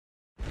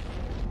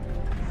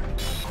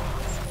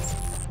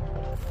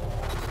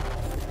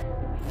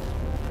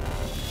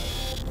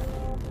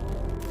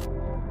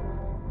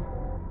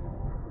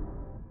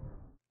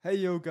Hey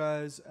yo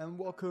guys, and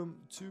welcome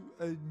to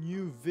a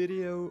new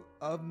video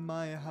of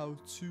my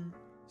how-to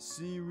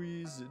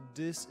series.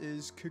 This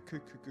is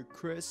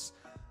Chris,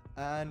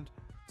 and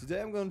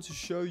today I'm going to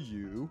show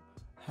you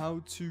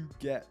how to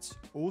get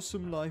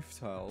awesome life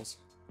tiles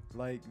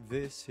like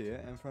this here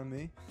in front of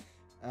me.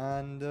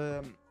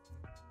 And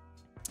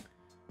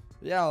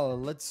yeah,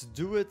 let's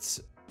do it.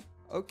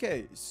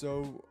 Okay,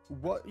 so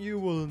what you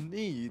will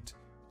need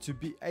to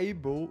be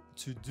able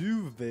to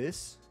do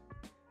this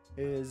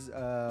is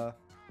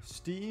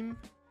Steam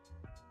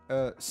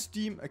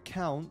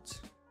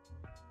account,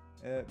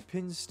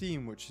 Pin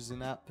Steam, which is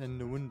an app in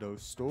the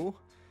Windows Store.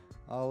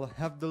 I'll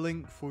have the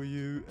link for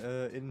you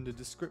in the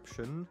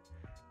description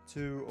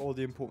to all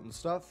the important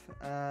stuff,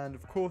 and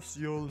of course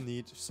you'll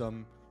need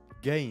some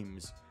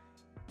games.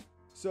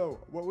 So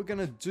what we're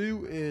gonna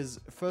do is,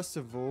 first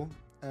of all,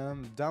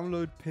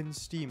 download Pin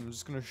Steam. I'm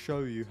just gonna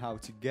show you how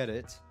to get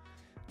it.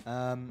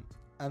 And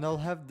I'll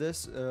have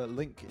this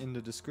link in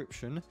the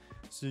description,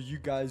 so you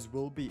guys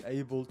will be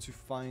able to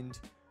find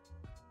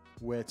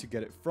where to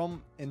get it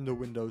from in the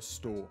Windows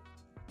Store.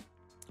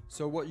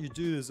 So what you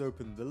do is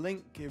open the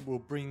link, it will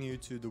bring you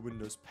to the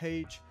Windows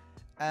page,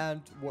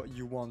 and what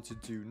you want to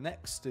do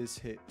next is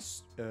hit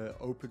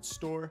Open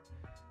Store,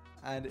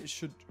 and it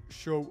should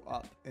show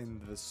up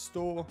in the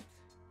store.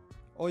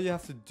 All you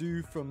have to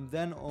do from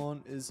then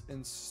on is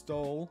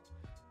install,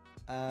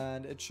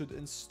 and it should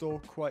install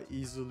quite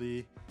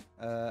easily,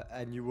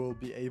 and you will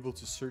be able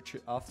to search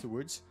it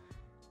afterwards.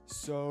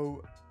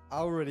 So I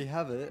already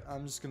have it.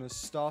 I'm just gonna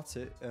start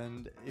it,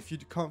 and if you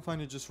can't find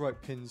it, just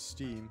write Pin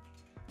Steam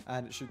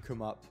and it should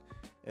come up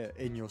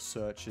in your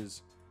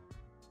searches,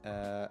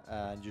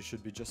 and you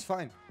should be just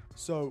fine.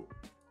 So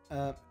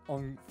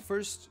on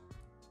first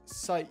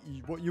site,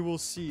 what you will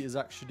see is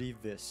actually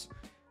this.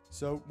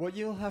 So what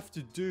you'll have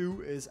to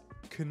do is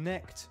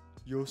connect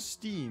your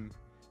Steam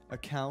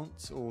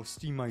account or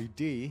Steam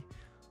ID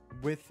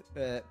with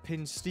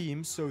Pin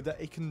Steam so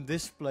that it can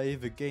display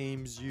the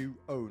games you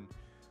own.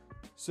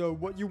 So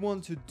what you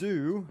want to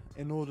do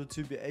in order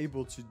to be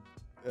able to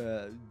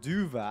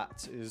do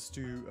that is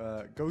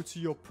to go to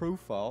your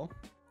profile,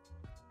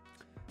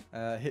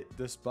 hit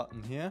this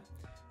button here,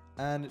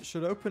 and it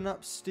should open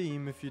up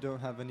Steam if you don't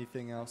have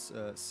anything else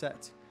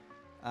set,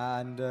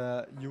 and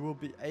you will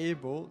be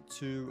able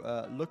to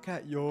look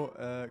at your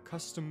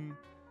custom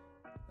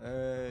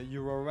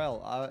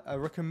URL. I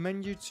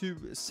recommend you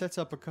to set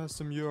up a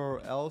custom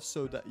URL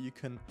so that you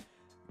can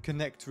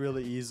connect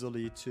really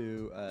easily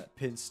to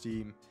Pin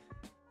Steam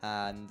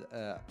and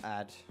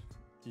add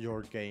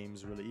your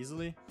games really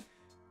easily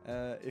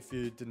if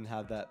you didn't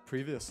have that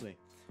previously.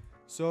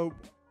 So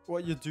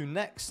what you do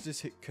next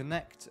is hit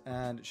connect,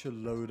 and it should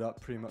load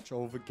up pretty much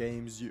all the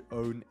games you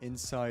own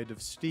inside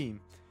of Steam.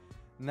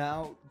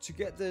 Now, to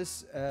get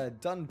this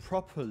done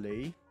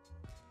properly,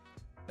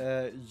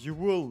 you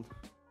will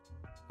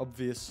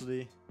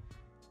obviously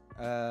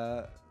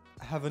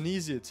have an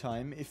easier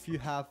time if you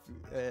have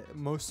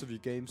most of your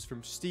games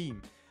from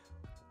Steam.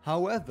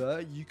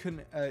 However, you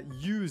can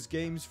use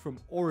games from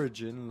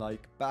Origin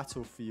like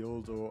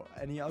Battlefield or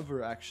any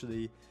other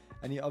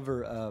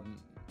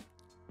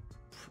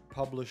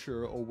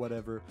publisher or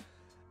whatever.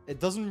 It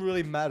doesn't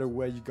really matter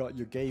where you got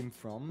your game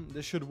from.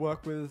 This should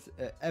work with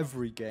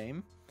every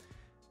game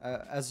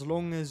as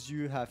long as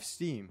you have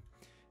Steam,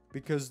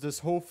 because this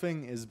whole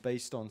thing is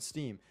based on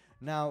Steam.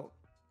 Now,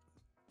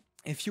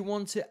 if you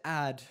want to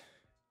add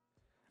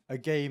a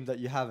game that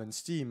you have in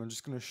Steam, I'm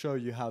just going to show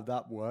you how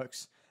that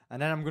works,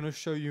 and then I'm going to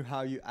show you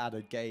how you add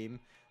a game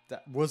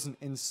that wasn't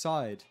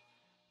inside,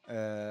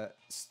 that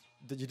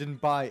you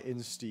didn't buy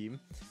in Steam.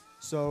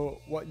 So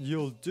what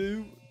you'll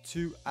do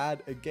to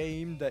add a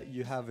game that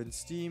you have in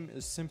Steam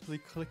is simply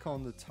click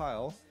on the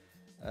tile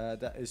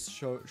that is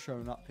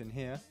shown up in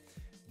here,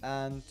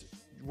 and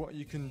what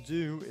you can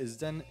do is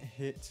then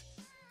hit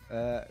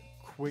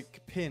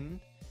Quick Pin.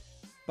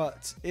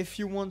 But if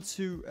you want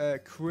to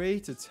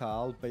create a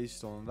tile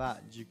based on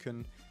that, you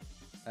can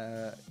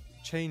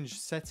change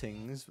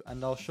settings,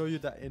 and I'll show you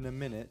that in a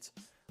minute.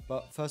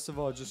 But first of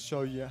all, I'll just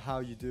show you how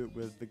you do it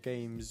with the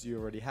games you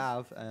already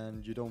have,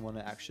 and you don't want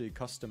to actually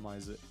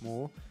customize it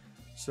more.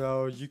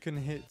 So you can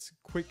hit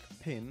Quick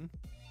Pin,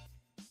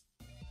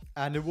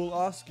 and it will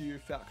ask you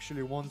if you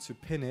actually want to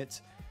pin it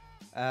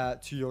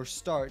to your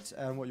start,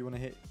 and what you want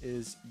to hit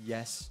is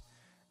yes.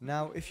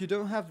 Now, if you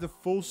don't have the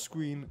full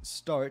screen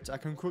start, I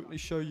can quickly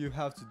show you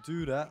how to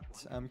do that,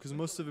 because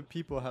most of the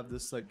people have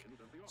this like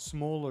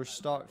smaller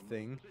start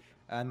thing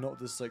and not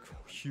this like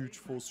huge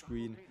full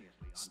screen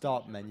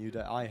start menu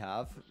that I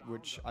have,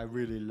 which I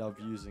really love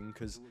using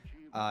because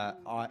I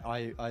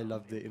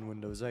loved it in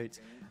Windows 8.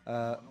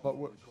 But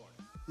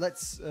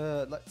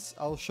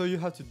I'll show you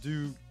how to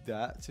do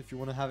that. If you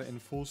want to have it in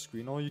full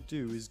screen, all you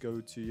do is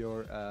go to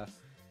your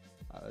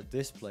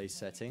display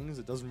settings.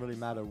 It doesn't really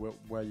matter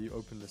where you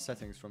open the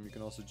settings from. You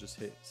can also just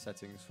hit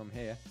settings from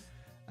here,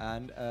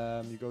 and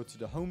you go to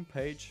the home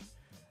page,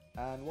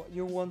 and what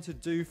you want to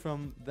do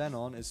from then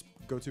on is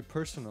go to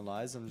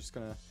personalize. I'm just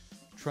gonna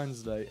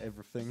translate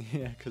everything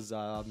here because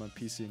I have my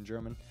PC in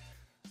German,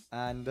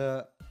 and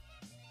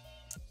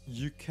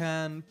you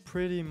can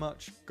pretty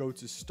much go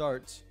to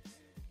start.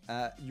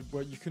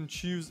 What you can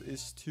choose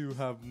is to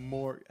have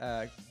more,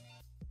 I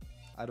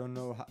don't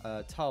know,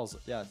 tiles.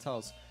 Yeah,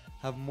 tiles.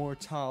 Have more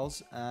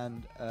tiles,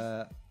 and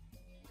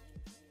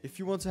if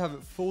you want to have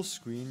it full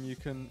screen, you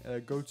can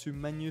go to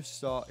menu,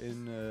 start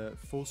in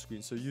full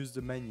screen. So use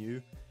the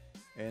menu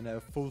in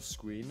full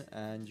screen,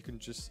 and you can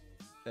just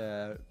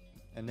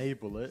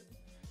enable it.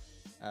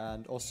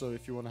 And also,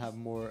 if you want to have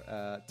more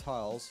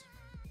tiles,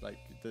 like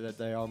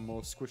they are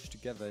more squished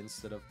together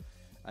instead of,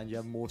 and you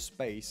have more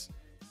space,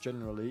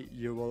 generally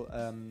you will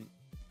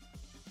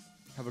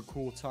have a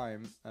cool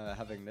time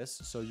having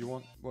this. So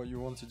what you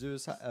want to do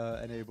is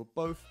enable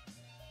both,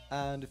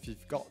 and if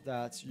you've got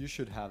that, you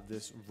should have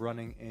this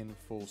running in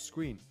full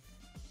screen.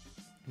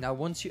 Now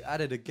once you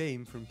added a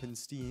game from Pin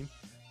Steam,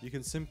 you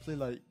can simply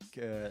like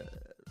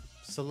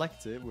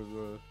select it with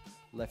a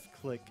left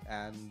click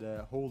and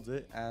hold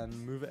it and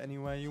move it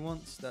anywhere you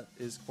want. That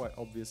is quite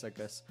obvious, I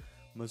guess.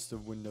 Most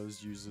of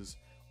Windows users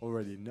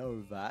already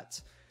know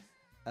that,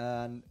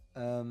 and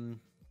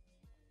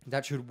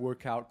that should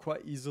work out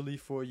quite easily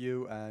for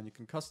you, and you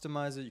can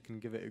customize it, you can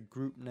give it a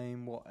group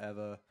name,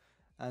 whatever,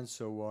 and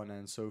so on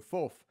and so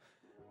forth.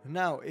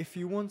 Now if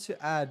you want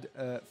to add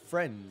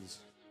friends,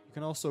 you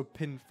can also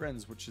pin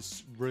friends, which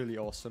is really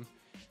awesome.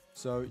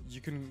 So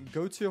you can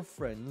go to your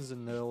friends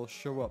and they'll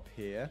show up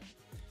here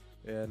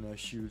in a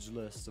huge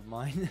list of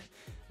mine,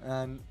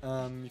 and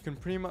you can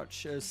pretty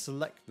much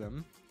select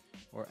them,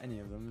 or any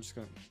of them,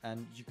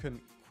 and you can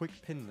quick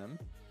pin them,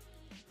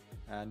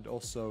 and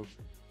also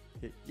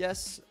hit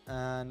yes,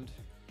 and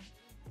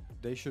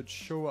they should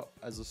show up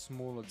as a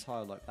smaller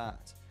tile like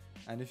that.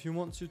 And if you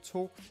want to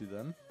talk to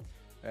them,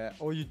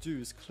 all you do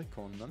is click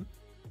on them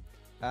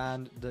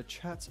and the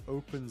chat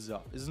opens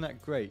up. Isn't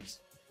that great?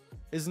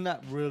 Isn't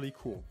that really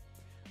cool?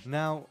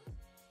 Now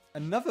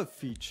another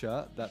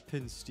feature that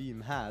Pin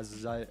Steam has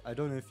is, I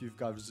don't know if you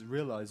guys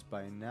realized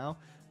by now,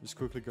 I'm just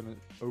quickly going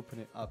to open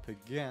it up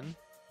again,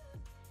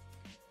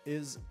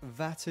 is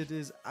that it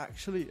is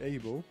actually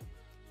able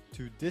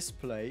to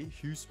display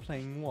who's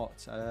playing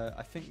what.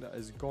 I think that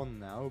is gone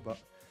now, but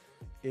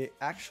it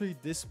actually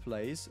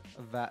displays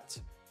that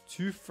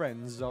two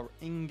friends are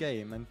in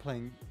game and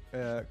playing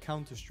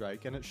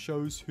Counter-Strike, and it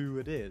shows who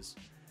it is.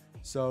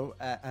 So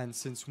and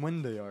since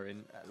when they are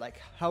in,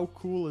 like, how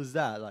cool is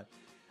that? Like,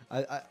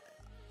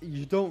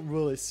 you don't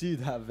really see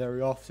that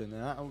very often.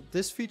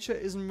 This feature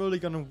isn't really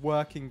gonna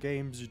work in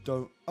games you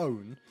don't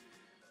own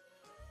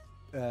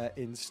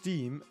in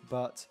Steam,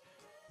 but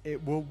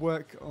it will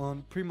work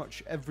on pretty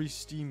much every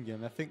Steam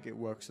game. I think it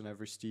works on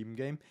every Steam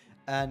game,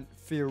 and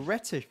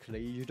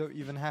theoretically you don't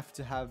even have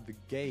to have the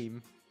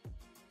game,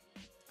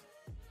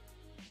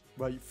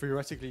 well,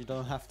 theoretically you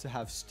don't have to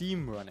have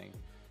Steam running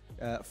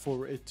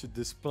for it to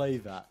display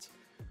that.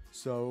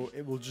 So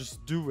it will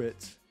just do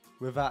it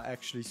without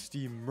actually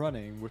Steam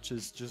running, which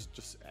is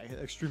just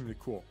extremely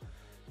cool.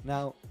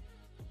 Now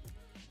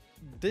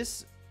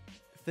this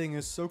thing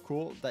is so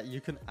cool that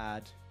you can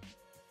add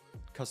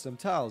custom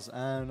tiles,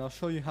 and I'll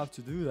show you how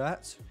to do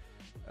that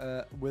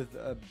with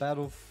a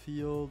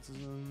Battlefield.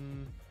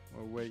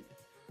 Oh wait,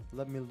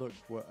 let me look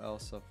what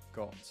else I've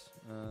got.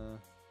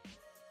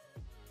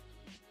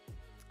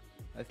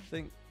 I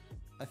think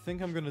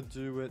I'm gonna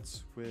do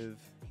it with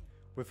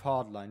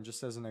Hardline,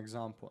 just as an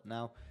example.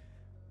 Now,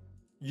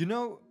 you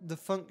know the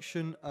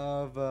function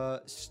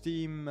of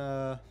Steam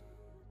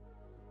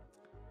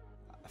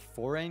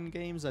foreign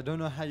games. I don't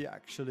know how you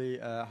actually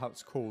how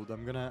it's called.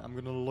 I'm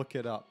gonna look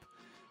it up.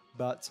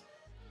 But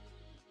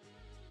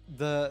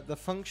the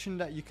function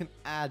that you can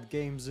add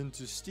games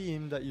into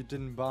Steam that you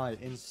didn't buy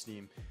in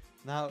Steam.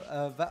 Now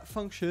that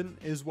function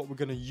is what we're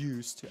gonna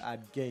use to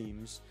add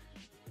games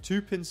to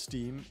Pin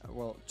Steam,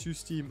 well, to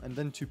Steam and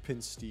then to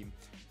Pin Steam.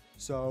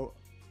 So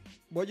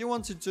what you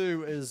want to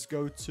do is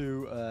go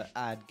to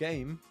add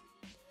game,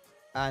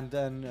 and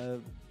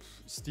then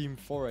Steam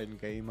foreign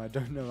game. I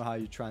don't know how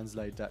you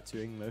translate that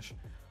to English,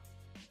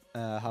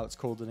 how it's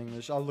called in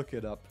English. I'll look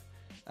it up,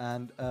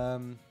 and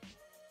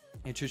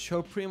it should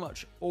show pretty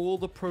much all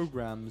the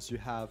programs you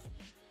have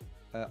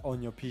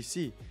on your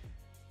PC.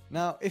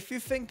 Now, if you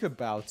think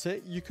about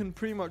it, you can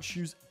pretty much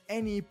use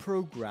any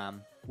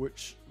program,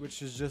 which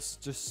is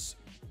just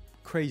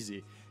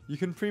crazy. You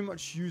can pretty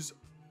much use,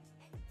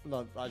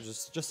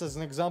 just as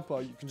an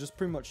example, you can just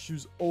pretty much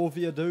use all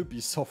the Adobe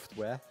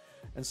software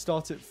and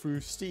start it through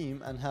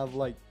Steam and have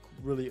like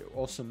really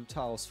awesome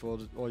tiles for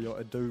all your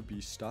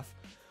Adobe stuff,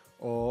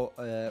 or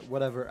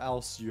whatever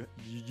else you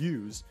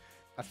use.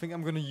 I think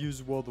I'm going to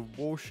use World of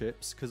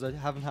Warships because I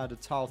haven't had a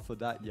tile for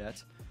that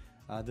yet.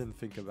 I didn't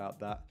think about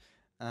that.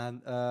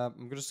 And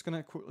I'm just going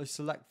to quickly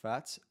select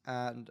that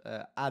and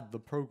add the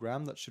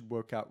program. That should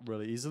work out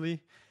really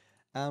easily.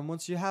 And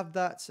once you have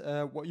that,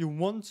 what you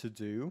want to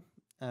do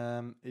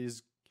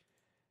is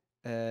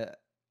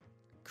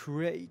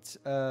create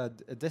a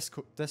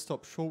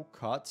desktop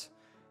shortcut,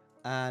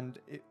 and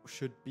it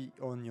should be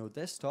on your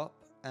desktop.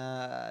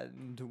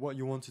 And what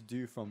you want to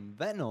do from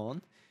then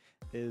on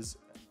is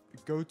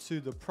go to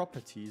the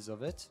properties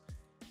of it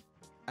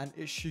and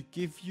it should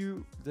give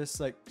you this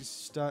like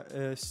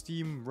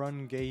Steam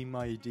Run Game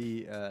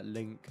ID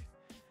link,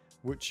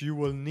 which you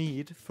will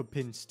need for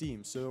pin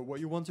Steam. So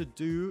what you want to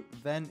do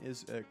then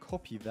is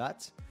copy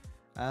that,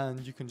 and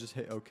you can just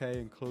hit OK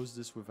and close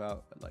this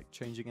without like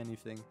changing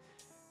anything.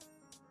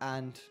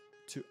 And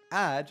to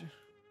add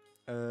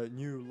a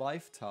new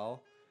live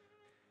tile,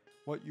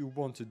 what you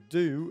want to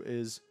do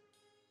is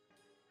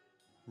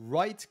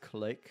right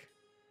click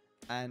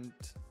and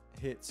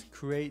hit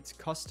create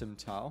custom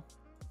tile,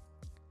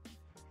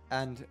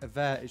 and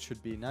there it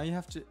should be. Now you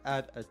have to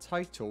add a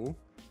title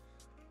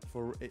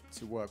for it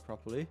to work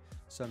properly.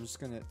 So I'm just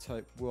going to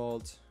type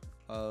World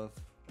of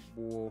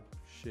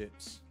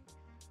Warships,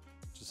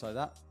 just like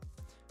that.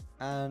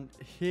 And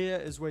here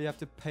is where you have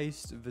to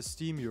paste the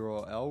Steam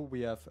URL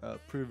we have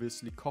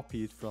previously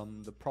copied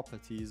from the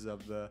properties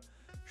of the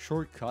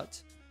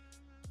shortcut.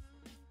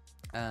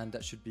 And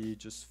that should be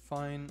just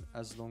fine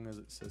as long as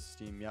it says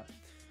Steam, yeah.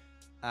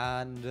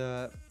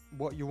 And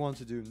what you want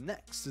to do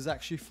next is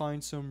actually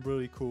find some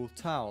really cool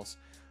tiles.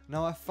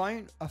 Now I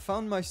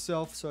found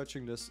myself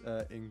searching this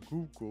in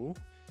Google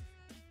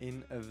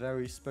in a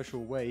very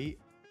special way.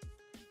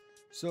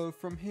 So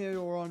from here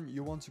on,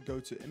 you want to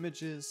go to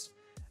images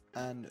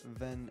and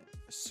then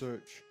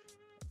search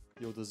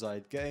your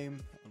desired game.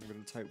 I'm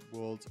going to type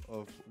World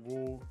of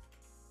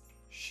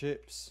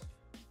Warships.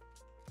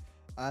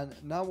 And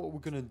now what we're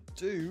going to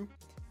do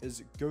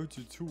is go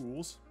to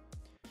tools,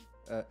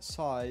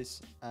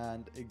 size,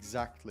 and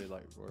exactly,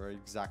 like, or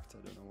exact,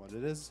 I don't know what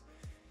it is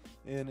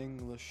in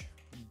English,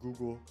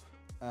 Google,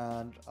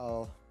 and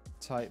I'll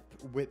type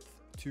width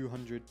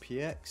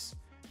 200px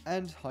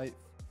and height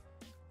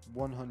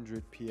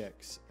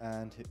 100px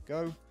and hit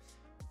go,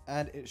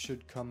 and it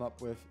should come up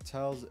with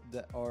tiles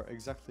that are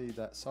exactly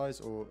that size,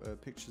 or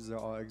pictures that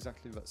are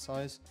exactly that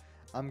size.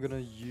 I'm gonna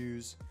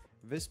use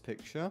this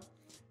picture,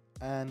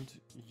 and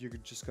you're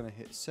just gonna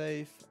hit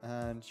save,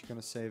 and you're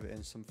gonna save it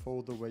in some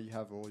folder where you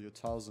have all your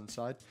tiles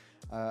inside.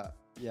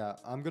 Yeah,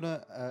 I'm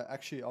gonna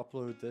actually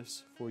upload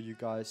this for you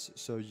guys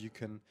so you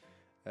can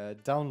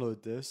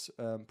download this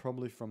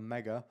probably from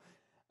Mega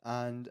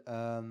and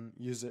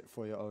use it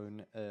for your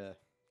own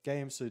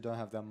game, so you don't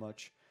have that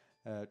much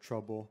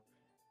trouble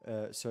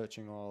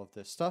searching all of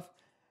this stuff.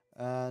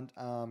 And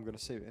I'm gonna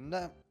save it in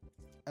there.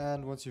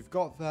 And once you've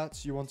got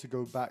that, you want to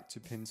go back to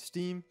pin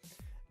Steam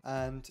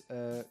and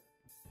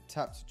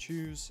tap to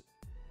choose,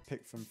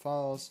 pick from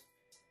files,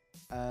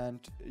 and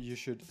you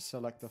should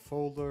select the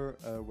folder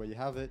where you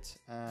have it.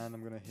 And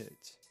I'm gonna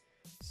hit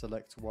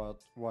select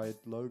wide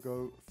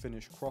logo,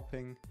 finish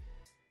cropping.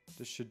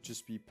 This should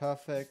just be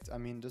perfect. I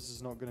mean, this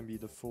is not going to be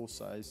the full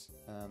size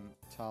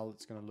tile,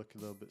 it's going to look a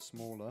little bit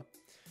smaller,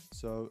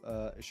 so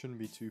it shouldn't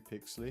be too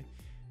pixely.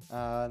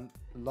 And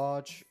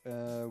large,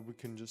 we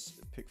can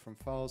just pick from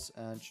files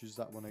and choose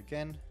that one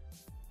again,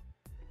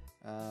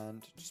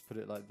 and just put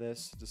it like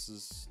this. This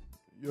is,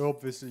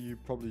 obviously you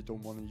probably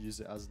don't want to use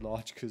it as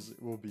large because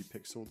it will be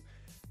pixeled,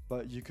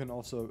 but you can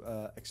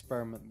also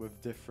experiment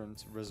with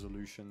different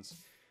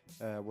resolutions,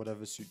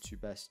 whatever suits you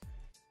best.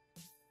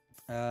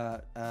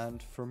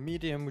 And for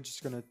medium, we're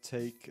just going to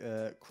take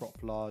crop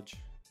large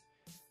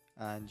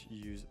and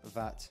use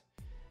that.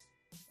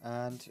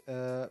 And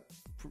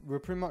we're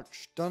pretty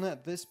much done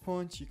at this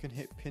point. You can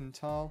hit pin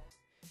tile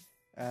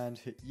and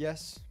hit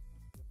yes.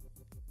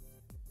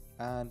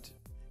 And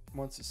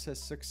once it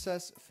says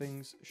success,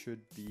 things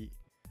should be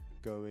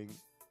going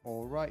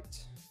all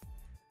right.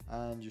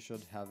 And you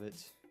should have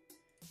it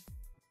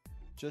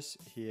just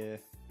here.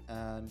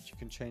 And you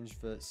can change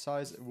the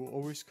size. It will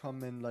always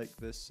come in like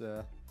this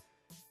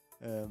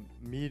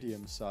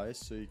medium size,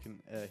 so you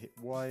can hit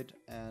wide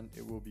and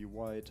it will be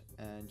wide,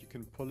 and you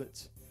can pull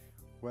it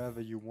wherever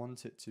you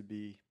want it to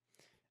be.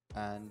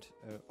 And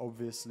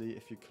obviously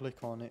if you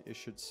click on it, it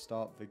should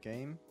start the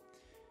game.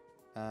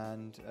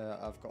 And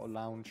I've got a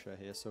launcher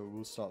here, so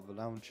we'll start the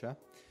launcher.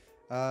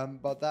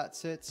 But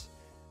that's it.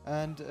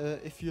 And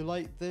if you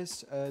like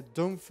this,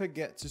 don't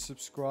forget to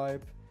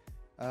subscribe,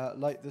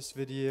 like this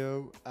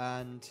video,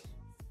 and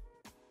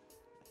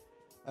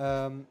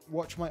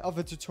watch my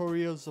other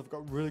tutorials. I've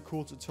got really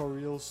cool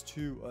tutorials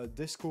to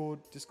Discord.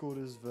 Discord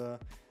is the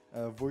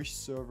voice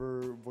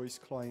server, voice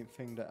client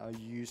thing that I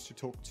use to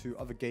talk to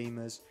other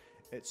gamers.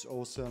 It's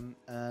awesome,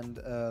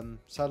 and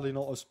sadly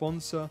not a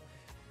sponsor,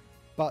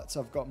 but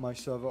I've got my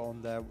server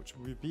on there, which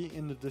will be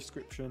in the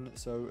description,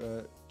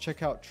 so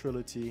check out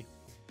Trility.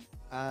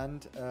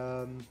 And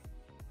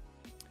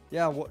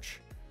yeah, watch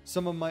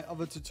some of my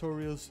other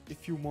tutorials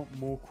if you want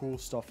more cool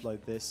stuff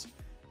like this.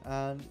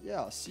 And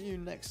yeah, see you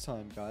next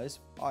time, guys.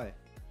 Bye.